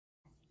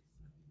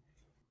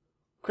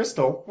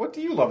Crystal, what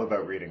do you love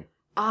about reading?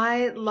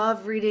 I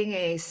love reading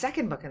a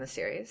second book in the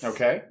series.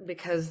 Okay.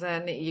 Because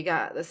then you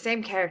got the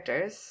same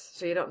characters,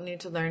 so you don't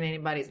need to learn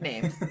anybody's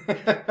names.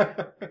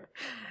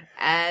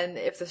 And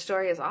if the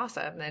story is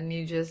awesome, then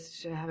you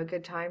just have a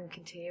good time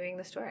continuing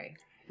the story.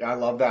 Yeah, I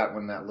love that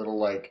when that little,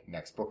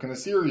 next book in the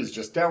series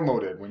just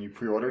downloaded. When you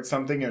pre-ordered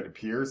something and it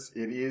appears,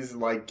 it is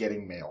like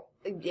getting mail.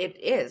 It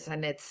is,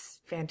 and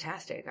it's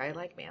fantastic. I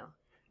like mail.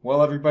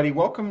 Well, everybody,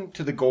 welcome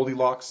to the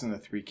Goldilocks and the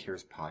Three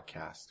Cares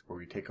podcast, where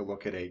we take a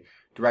look at a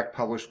direct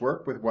published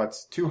work with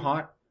what's too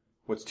hot,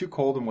 what's too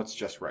cold, and what's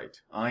just right.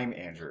 I'm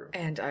Andrew.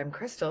 And I'm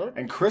Crystal.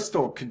 And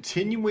Crystal,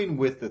 continuing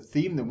with the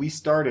theme that we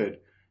started,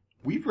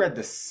 we've read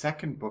the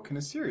second book in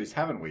a series,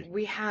 haven't we?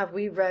 We have.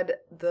 We read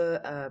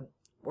the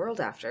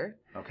World After.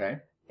 Okay.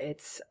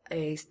 It's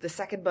the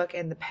second book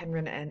in the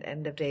Penryn and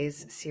End of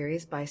Days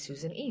series by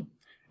Susan E.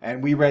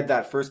 And we read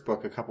that first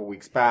book a couple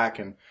weeks back,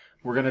 and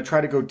we're going to try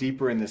to go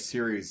deeper in this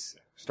series,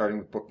 starting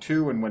with book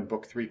 2, and when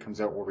book 3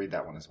 comes out, we'll read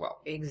that one as well.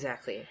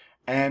 Exactly.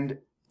 And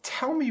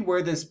tell me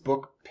where this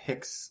book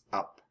picks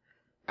up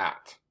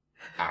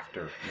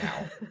after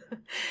now.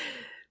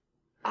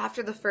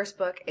 After the first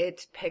book,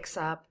 it picks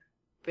up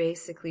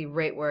basically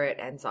right where it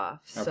ends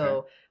off. Okay.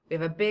 So we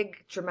have a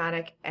big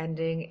dramatic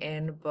ending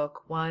in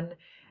book 1,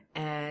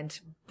 and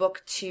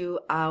book 2,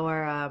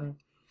 our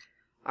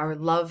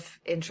love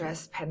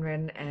interest,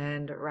 Penryn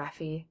and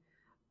Raffi.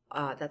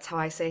 That's how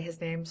I say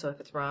his name, so if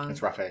it's wrong... It's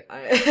Raffe. I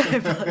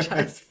apologize.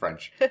 It's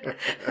French.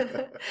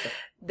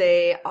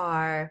 They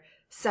are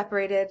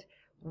separated.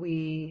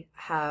 We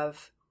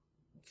have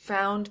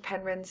found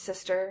Penryn's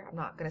sister. I'm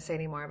not going to say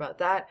any more about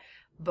that,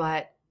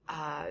 but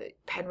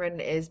Penryn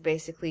is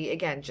basically,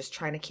 again, just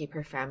trying to keep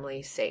her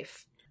family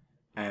safe.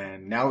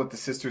 And now that the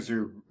sisters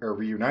are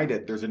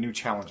reunited, there's a new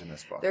challenge in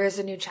this book. There is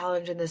a new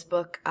challenge in this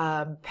book.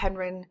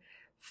 Penryn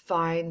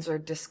finds or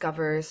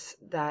discovers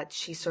that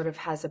she sort of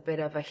has a bit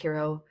of a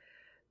hero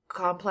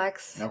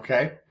complex.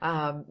 Okay.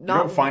 You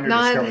don't find or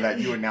discover that.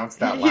 You announce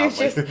that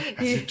loudly as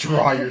you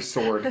draw your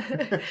sword.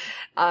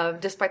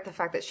 Despite the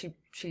fact that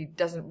she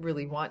doesn't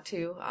really want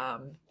to.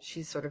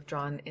 She's sort of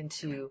drawn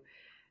into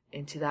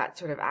that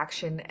sort of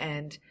action,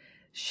 and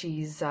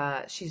she's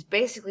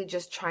basically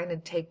just trying to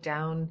take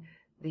down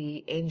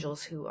the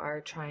angels who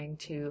are trying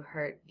to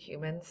hurt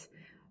humans.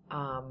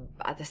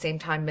 At the same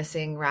time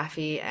missing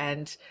Raffi,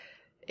 and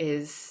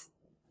is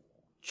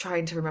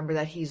trying to remember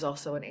that he's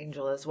also an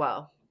angel as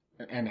well.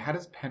 And how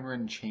does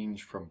Penryn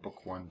change from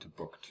book 1 to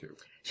book 2?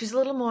 She's a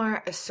little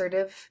more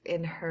assertive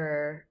in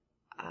her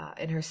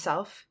in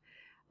herself.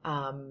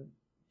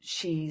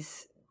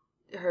 She's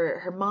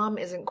her mom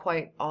isn't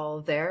quite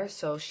all there,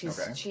 so she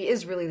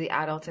is really the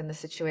adult in the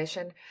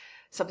situation.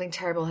 Something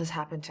terrible has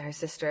happened to her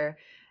sister,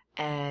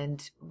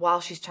 and while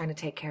she's trying to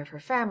take care of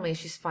her family,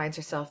 she finds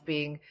herself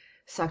being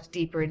sucked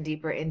deeper and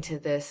deeper into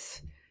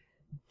this,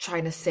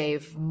 trying to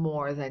save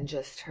more than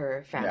just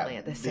her family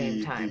at the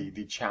same time.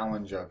 The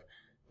challenge of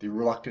the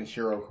reluctant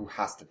hero who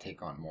has to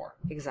take on more.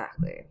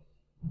 Exactly.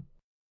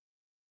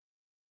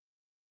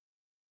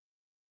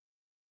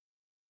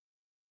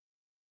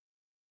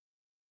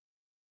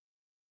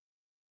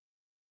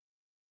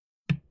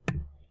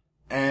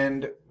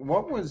 And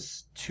what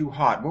was too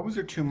hot? What was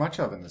there too much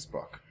of in this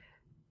book?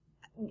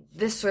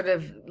 This sort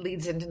of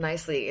leads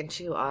nicely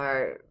into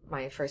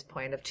my first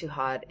point of too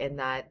hot, in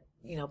that,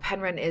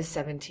 Penryn is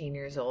 17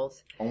 years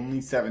old. Only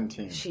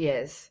 17. She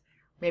is.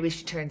 Maybe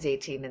she turns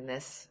 18 in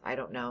this. I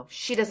don't know.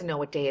 She doesn't know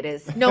what day it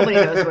is. Nobody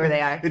knows where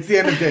they are. It's the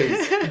end of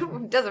days.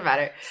 Doesn't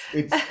matter.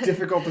 It's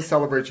difficult to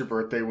celebrate your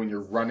birthday when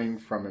you're running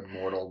from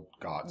immortal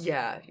gods.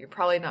 Yeah, you're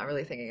probably not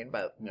really thinking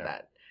about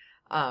that.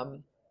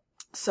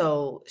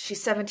 So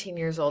she's 17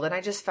 years old, and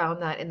I just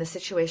found that in the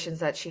situations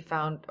that she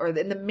found, or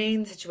in the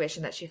main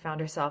situation that she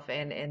found herself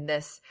in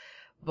this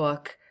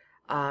book,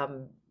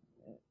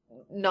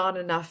 not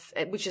enough,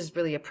 which is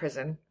really a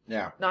prison.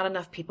 Yeah. Not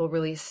enough people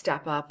really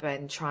step up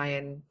and try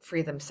and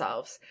free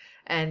themselves.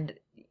 And,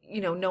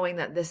 knowing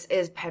that this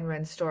is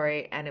Penryn's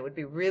story, and it would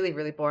be really,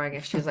 really boring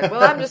if she was like,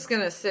 well, I'm just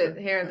going to sit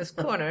here in this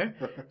corner.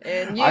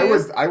 And you... I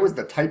was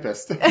the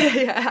typist.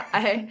 Yeah,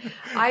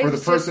 I for the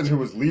person who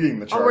was leading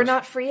the charge. Oh, we're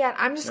not free yet.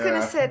 I'm just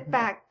going to sit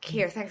back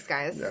here. Thanks,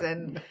 guys. Yeah.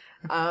 And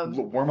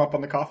warm up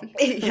on the coffee.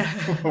 Yeah.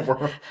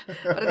 But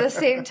at the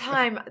same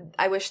time,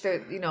 I wish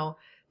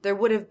there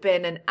would have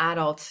been an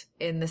adult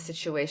in the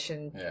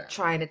situation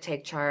trying to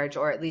take charge,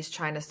 or at least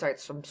trying to start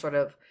some sort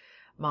of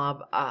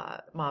mob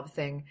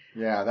thing.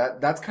 Yeah,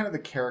 that's kind of the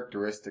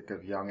characteristic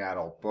of young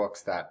adult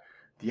books, that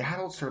the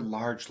adults are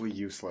largely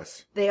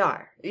useless. They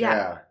are.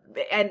 Yeah.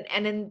 And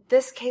in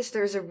this case,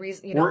 there's a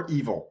reason, Or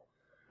evil.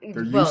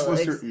 They're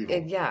useless or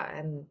evil.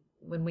 And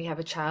when we have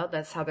a child,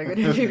 that's how they're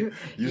going to view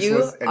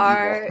useless you.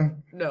 And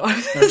evil. No.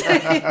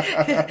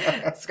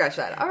 Scratch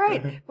that. All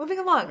right, moving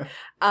along.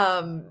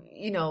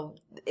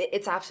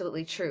 It's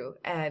absolutely true.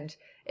 And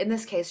in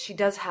this case, she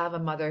does have a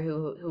mother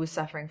who is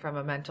suffering from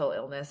a mental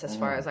illness, as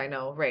far as I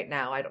know right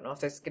now. I don't know if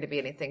there's going to be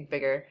anything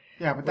bigger.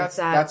 Yeah, but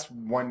that's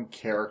one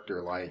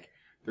character. Like,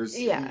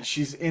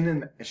 she's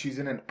in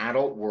an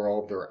adult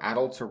world. There are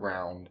adults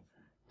around,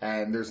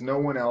 and there's no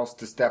one else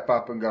to step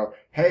up and go,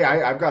 hey,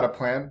 I've got a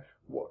plan.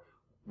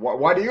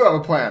 Why do you have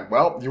a plan?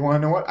 Well, you want to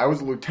know what? I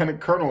was a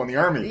lieutenant colonel in the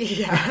army.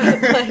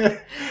 Yeah.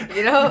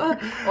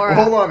 Or well,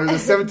 hold on.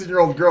 There's a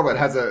 17-year-old girl that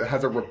has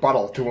a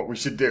rebuttal to what we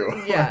should do.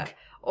 Yeah.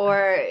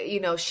 Or,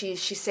 she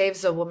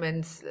saves a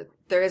woman's,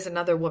 there is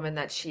another woman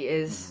that she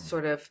is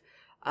sort of,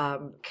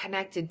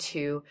 connected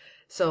to.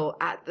 So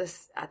at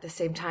the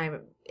same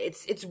time,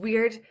 it's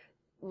weird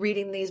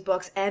reading these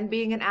books and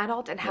being an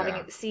adult and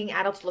seeing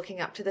adults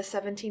looking up to the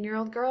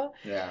 17-year-old girl.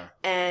 Yeah.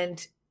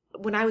 And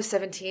when I was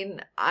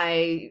 17,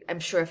 I'm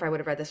sure if I would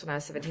have read this when I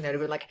was 17, I would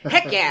have been like,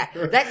 heck yeah,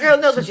 that girl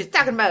knows what she's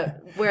talking about.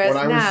 Whereas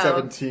when I was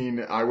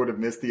 17, I would have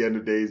missed the end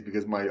of days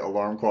because my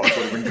alarm clock would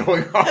have been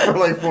going off for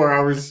like 4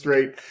 hours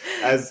straight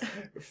as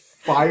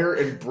fire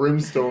and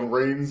brimstone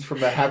rains from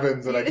the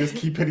heavens, and I just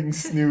keep hitting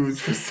snooze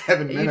for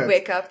 7 minutes. You'd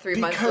wake up 3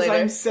 months later. Because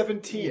I'm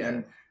 17.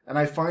 Yeah. And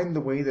I find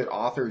the way that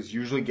authors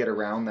usually get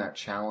around that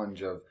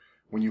challenge of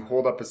when you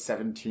hold up a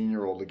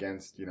 17-year-old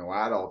against,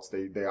 adults,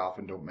 they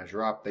often don't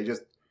measure up.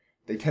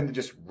 They tend to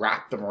just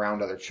wrap them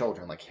around other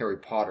children, like Harry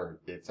Potter.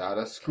 It's out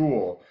of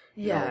school.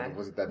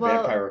 Was it that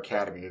Vampire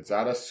Academy? It's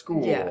out of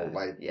school.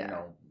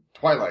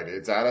 Twilight.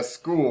 It's out of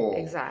school.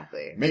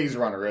 Exactly. Maze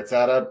Runner. It's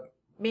out of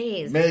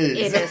maze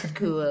in a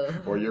school.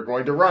 Or you're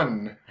going to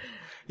run.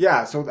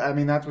 Yeah. So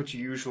that's what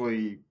you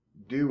usually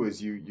do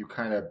is you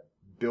kind of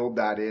build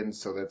that in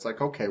so that it's like,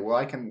 okay, well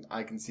I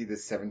can see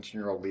this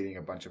 17-year-old leading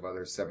a bunch of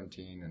other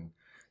 17 and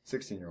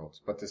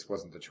 16-year-olds, but this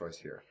wasn't the choice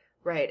here.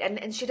 Right.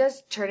 And she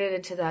does turn it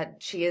into that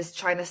she is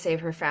trying to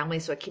save her family,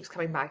 so it keeps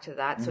coming back to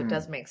that. So it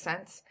does make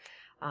sense.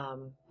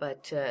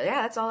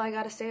 That's all I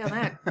got to say on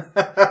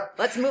that.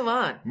 Let's move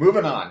on.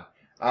 Moving on.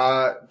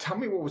 Tell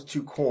me what was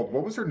too cold.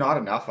 What was there not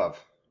enough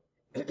of?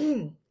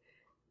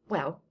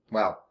 Well.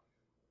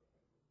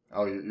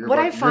 Oh, you're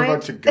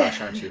about to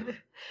gush, aren't you?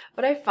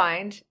 What I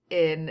find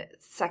in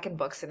second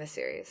books in a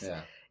series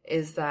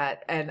is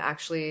that, and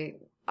actually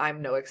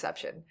I'm no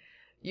exception,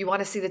 you want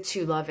to see the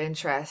two love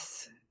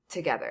interests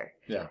together.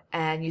 Yeah.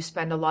 And you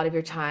spend a lot of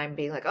your time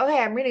being like, okay,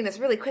 I'm reading this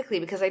really quickly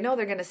because I know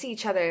they're going to see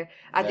each other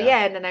at the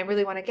end and I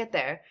really want to get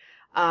there.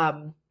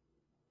 And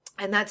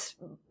that's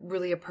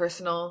really a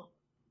personal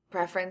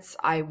preference.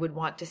 I would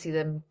want to see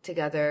them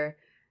together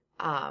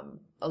a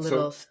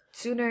little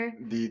sooner.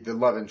 The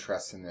love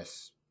interests in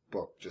this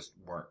book just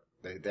weren't.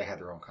 They had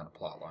their own kind of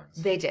plot lines.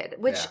 They did,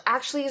 which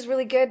actually is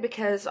really good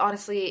because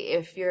honestly,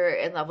 if you're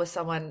in love with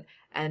someone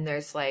and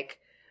there's like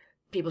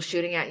people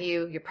shooting at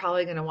you, you're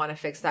probably going to want to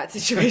fix that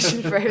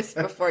situation first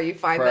before you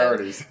find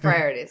priorities.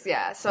 Priorities,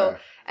 yeah. So,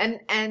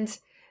 and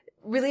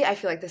really, I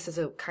feel like this is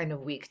a kind of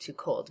weak too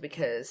cold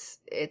because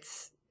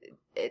it's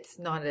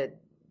not a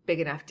big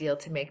enough deal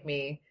to make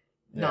me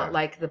not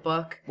like the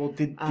book. Well,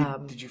 did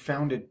you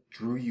found it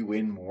drew you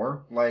in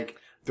more? Like,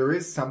 there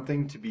is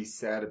something to be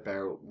said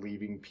about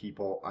leaving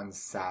people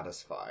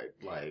unsatisfied.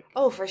 Like,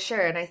 oh, for sure.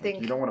 And I think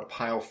you don't want to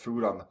pile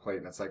food on the plate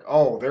and it's like,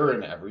 oh, they're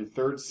in every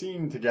third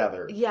scene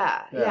together.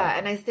 Yeah.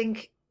 And I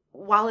think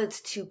while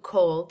it's too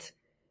cold,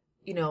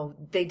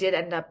 they did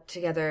end up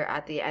together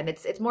at the end.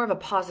 It's more of a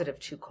positive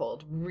too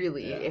cold,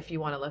 really, if you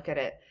want to look at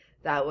it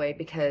that way,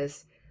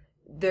 because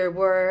there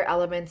were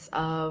elements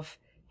of,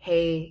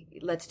 hey,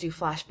 let's do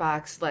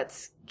flashbacks.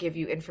 Let's give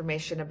you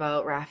information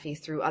about Raffi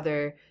through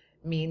other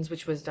means,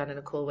 which was done in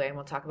a cool way, and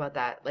we'll talk about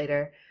that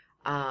later.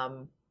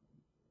 And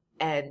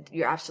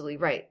you're absolutely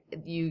right.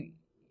 You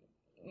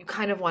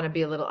kind of want to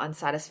be a little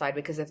unsatisfied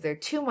because if they're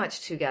too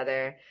much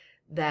together,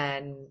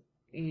 then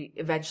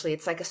eventually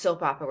it's like a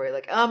soap opera where you're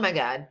like, oh my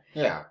god,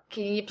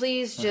 can you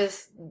please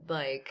just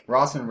like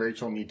Ross and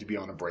Rachel need to be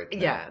on a break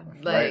now,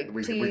 like right?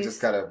 please, we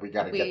just gotta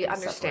get them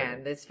understand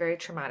separated. It's very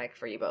traumatic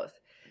for you both.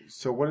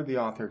 So what did the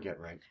author get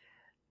right?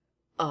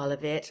 All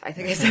of it. I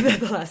think I said that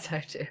the last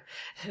time too.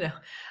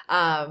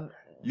 No.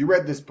 You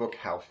read this book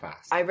how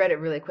fast? I read it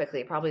really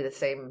quickly, probably the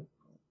same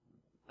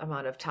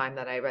amount of time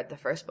that I read the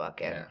first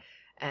book.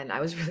 And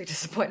I was really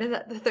disappointed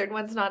that the third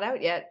one's not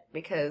out yet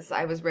because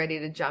I was ready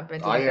to jump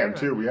into the third one. I am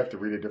too. We have to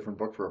read a different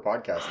book for a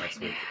podcast next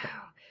week.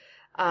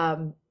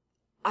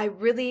 I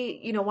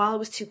really, while it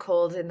was too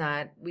cold in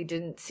that we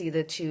didn't see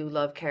the two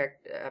love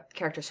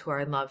characters who are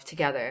in love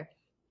together,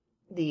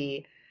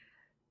 the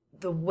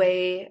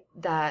way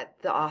that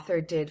the author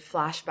did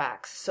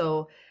flashbacks.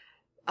 So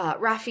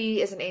Raffi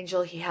is an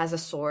angel. He has a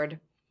sword.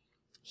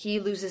 He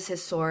loses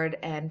his sword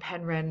and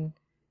Penryn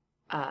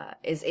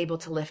is able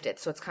to lift it.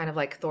 So it's kind of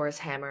like Thor's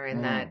hammer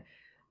in that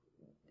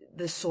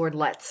the sword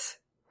lets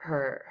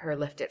her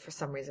lift it for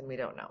some reason we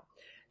don't know.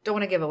 Don't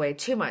want to give away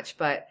too much,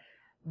 but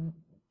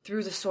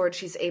through the sword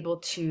she's able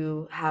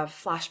to have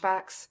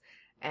flashbacks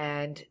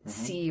and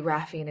see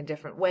Raffi in a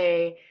different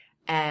way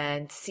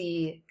and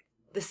see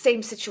the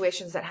same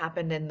situations that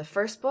happened in the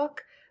first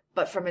book,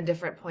 but from a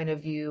different point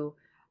of view.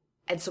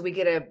 And so we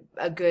get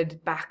a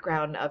good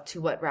background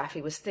to what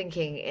Raffi was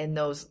thinking in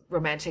those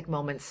romantic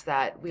moments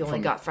that we only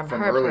got from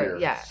her. Earlier.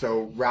 Yeah.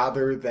 So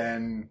rather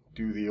than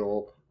do the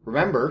old,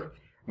 remember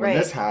when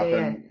this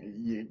happened,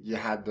 you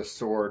had the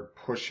sword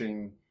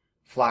pushing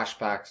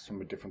flashbacks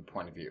from a different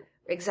point of view.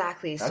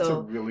 Exactly. That's so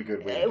a really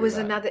good way to it do was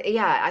that. another,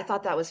 yeah, I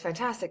thought that was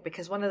fantastic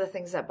because one of the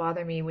things that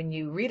bother me when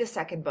you read a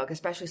second book,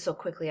 especially so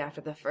quickly after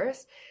the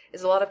first,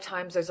 is a lot of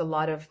times there's a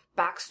lot of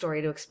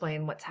backstory to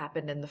explain what's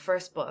happened in the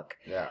first book.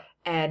 Yeah.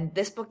 And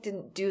this book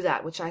didn't do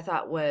that, which I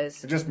thought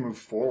It just moved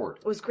forward.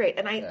 was great.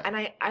 And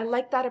I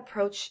like that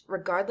approach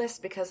regardless,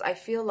 because I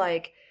feel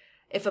like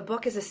if a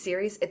book is a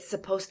series, it's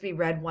supposed to be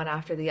read one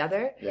after the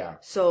other. Yeah.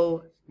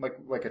 So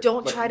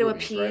don't try to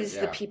movies, appease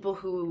right? the people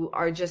who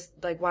are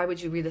just like, why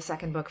would you read the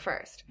second book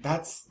first?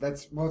 That's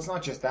well, it's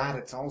not just that.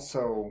 It's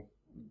also,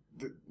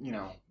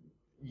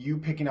 you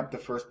picking up the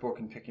first book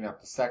and picking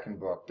up the second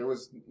book. There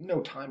was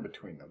no time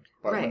between them.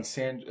 But Right. when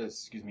Susan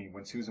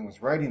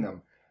was writing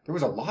them, there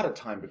was a lot of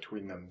time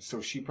between them. So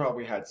she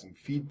probably had some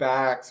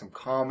feedback, some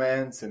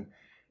comments, and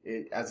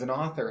as an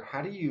author,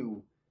 how do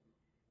you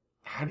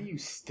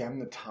stem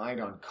the tide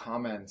on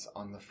comments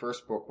on the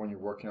first book when you're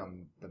working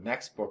on the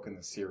next book in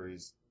the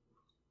series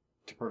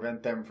to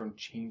prevent them from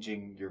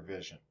changing your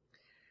vision?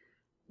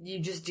 You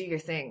just do your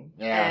thing.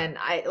 Yeah. And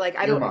I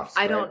don't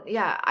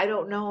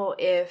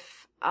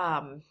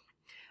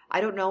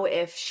know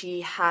if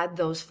she had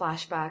those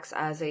flashbacks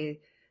as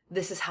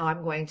this is how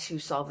I'm going to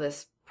solve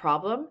this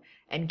problem,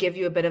 and give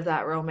you a bit of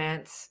that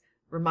romance,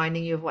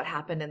 reminding you of what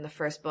happened in the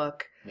first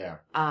book. Yeah.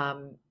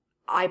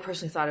 I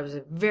personally thought it was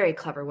a very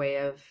clever way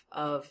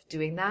of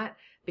doing that,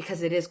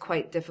 because it is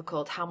quite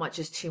difficult. How much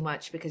is too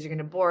much, because you're going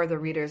to bore the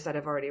readers that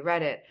have already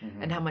read it,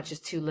 Mm-hmm. and how much is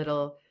too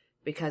little,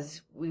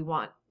 because we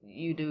want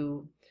you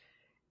to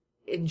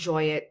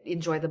enjoy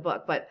the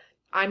book. But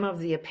I'm of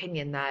the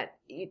opinion that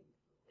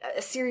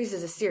a series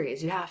is a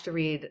series. You have to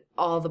read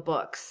all the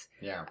books.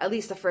 Yeah. At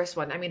least the first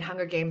one. I mean,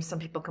 Hunger Games, some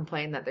people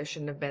complain that there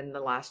shouldn't have been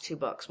the last two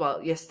books.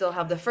 Well, you still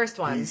have the first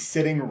one. He's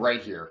sitting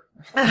right here.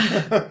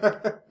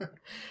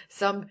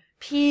 Some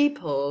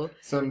people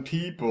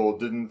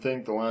didn't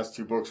think the last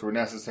two books were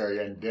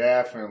necessary, and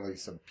definitely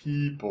some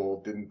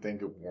people didn't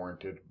think it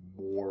warranted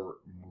more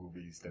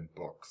movies than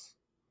books.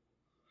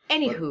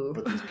 Anywho.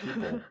 But these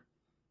people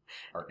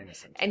are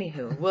innocent.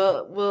 Anywho,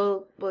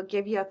 we'll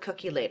give you a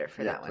cookie later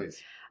for that one.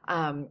 Please.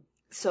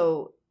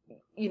 So,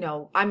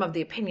 I'm of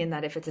the opinion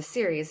that if it's a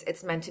series,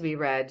 it's meant to be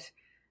read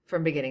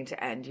from beginning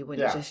to end. You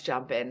wouldn't just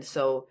jump in.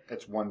 So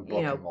it's one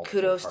book.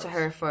 Kudos to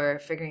her for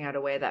figuring out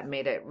a way that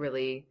made it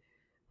really,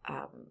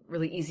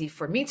 really easy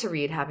for me to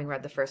read, having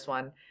read the first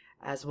one,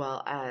 as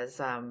well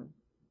as,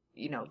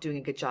 doing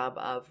a good job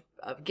of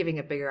giving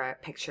a bigger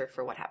picture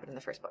for what happened in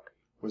the first book.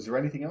 Was there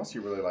anything else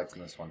you really liked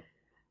in this one?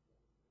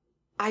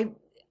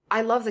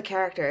 I love the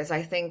characters.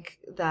 I think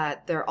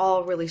that they're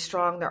all really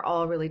strong. They're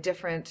all really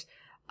different.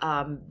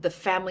 The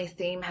family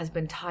theme has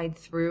been tied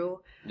through.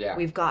 Yeah.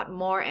 We've got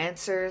more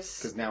answers.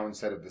 Because now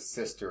instead of the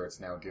sister, it's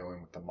now dealing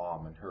with the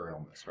mom and her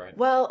illness, right?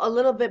 Well, a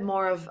little bit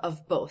more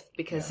of both,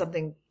 because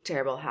something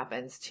terrible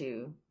happens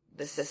to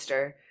the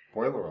sister.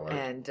 Spoiler alert.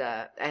 And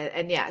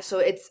yeah,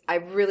 so I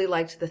really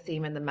liked the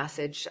theme and the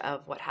message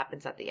of what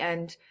happens at the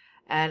end.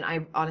 And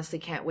I honestly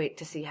can't wait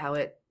to see how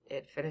it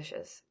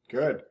finishes.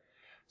 Good.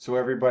 So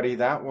everybody,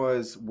 that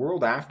was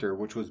World After,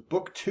 which was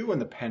book 2 in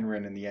the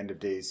Penryn and the End of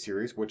Days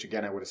series, which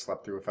again I would have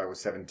slept through if I was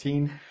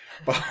 17,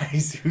 by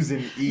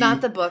Susan E.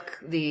 Not the book,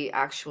 the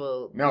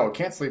actual... No,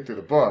 can't sleep through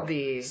the book.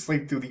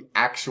 Sleep through the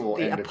actual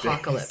the End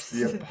apocalypse. of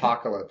Days. The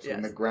apocalypse. Yes.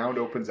 When the ground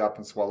opens up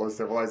and swallows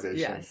civilization.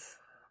 Yes.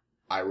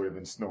 I would have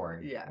been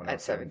snoring when I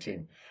was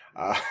 17.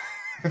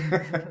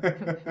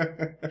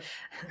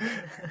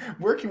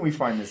 Where can we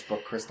find this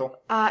book, Crystal?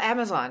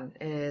 Amazon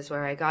is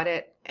where I got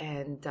it,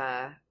 and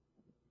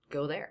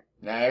go there.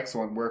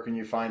 Excellent. Where can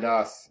you find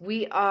us?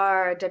 We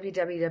are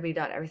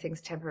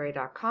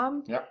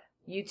www.everythingstemporary.com. Yep.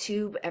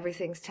 YouTube,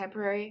 Everything's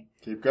Temporary.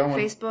 Keep going.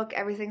 Facebook,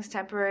 Everything's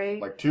Temporary.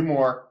 Like 2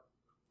 more.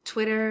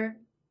 Twitter,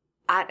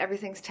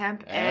 @Everything's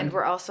Temp. And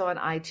we're also on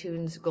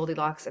iTunes,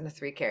 Goldilocks, and the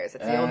 3 Cares.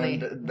 It's the only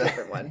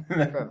different one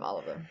from all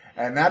of them.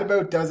 And that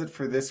about does it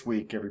for this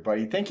week,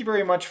 everybody. Thank you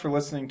very much for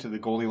listening to the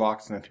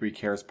Goldilocks and the 3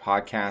 Cares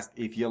podcast.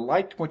 If you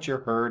liked what you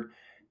heard,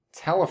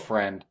 tell a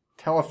friend,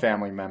 tell a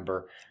family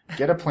member,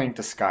 get a plane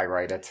to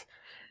skywrite it.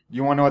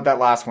 You want to know what? That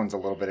last one's a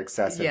little bit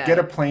excessive. Yeah. Get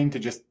a plane to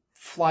just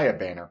fly a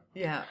banner.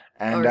 Yeah.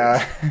 And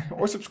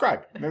or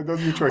subscribe.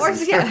 Those are your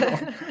choices.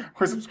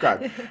 Or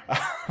subscribe.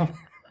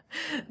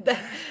 The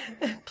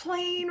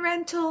plane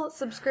rental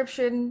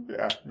subscription.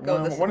 Yeah.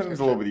 One of them is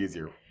a little bit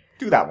easier.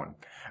 Do that one.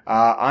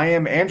 I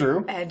am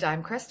Andrew. And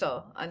I'm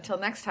Crystal. Until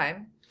next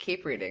time,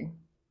 keep reading.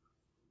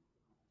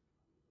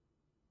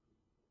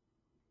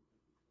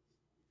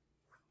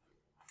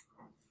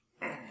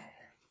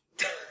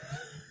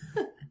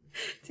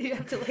 Do you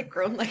have to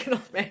groan like an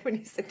old man when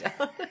you sit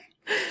down?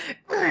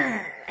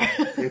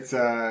 It's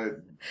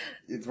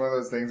one of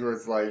those things where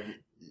it's like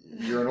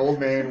you're an old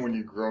man when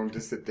you groan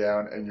to sit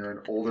down, and you're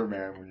an older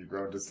man when you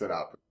groan to sit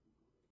up.